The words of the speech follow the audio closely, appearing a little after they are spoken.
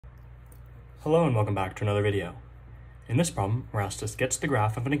Hello and welcome back to another video. In this problem, we're asked to sketch the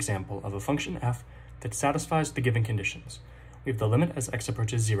graph of an example of a function f that satisfies the given conditions. We have the limit as x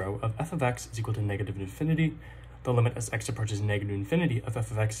approaches 0 of f of x is equal to negative infinity, the limit as x approaches negative infinity of f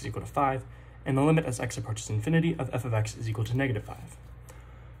of x is equal to 5, and the limit as x approaches infinity of f of x is equal to negative 5.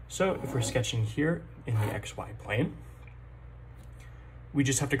 So if we're sketching here in the xy plane, we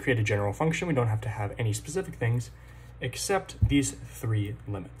just have to create a general function. We don't have to have any specific things except these three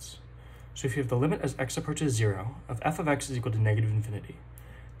limits. So if you have the limit as x approaches 0 of f of x is equal to negative infinity,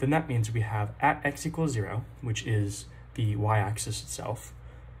 then that means we have at x equals 0, which is the y-axis itself,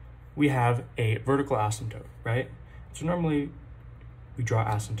 we have a vertical asymptote, right? So normally we draw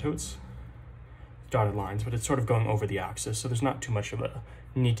asymptotes, dotted lines, but it's sort of going over the axis, so there's not too much of a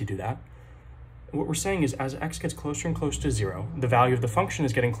need to do that. What we're saying is as x gets closer and closer to 0, the value of the function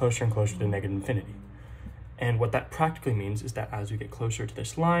is getting closer and closer to negative infinity. And what that practically means is that as we get closer to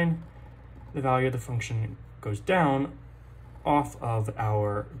this line, the value of the function goes down off of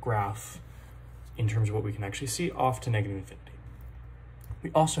our graph in terms of what we can actually see, off to negative infinity.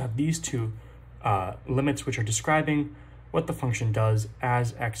 We also have these two limits which are describing what the function does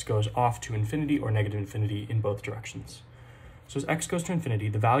as x goes off to infinity or negative infinity in both directions. So as x goes to infinity,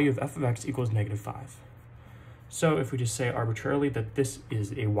 the value of f of x equals negative 5. So if we just say arbitrarily that this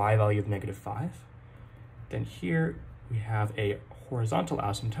is a y value of negative 5, then here we have a horizontal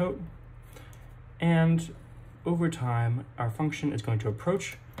asymptote, and over time, our function is going to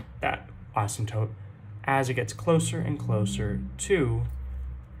approach that asymptote as it gets closer and closer to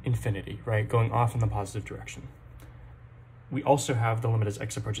infinity, right? Going off in the positive direction. We also have the limit as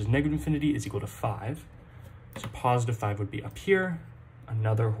x approaches negative infinity is equal to 5. So positive 5 would be up here,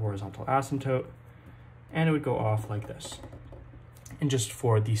 another horizontal asymptote, and it would go off like this. And just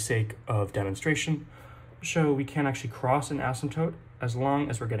for the sake of demonstration, show we can actually cross an asymptote as long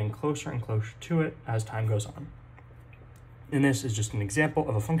as we're getting closer and closer to it as time goes on. And this is just an example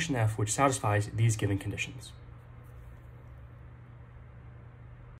of a function f which satisfies these given conditions.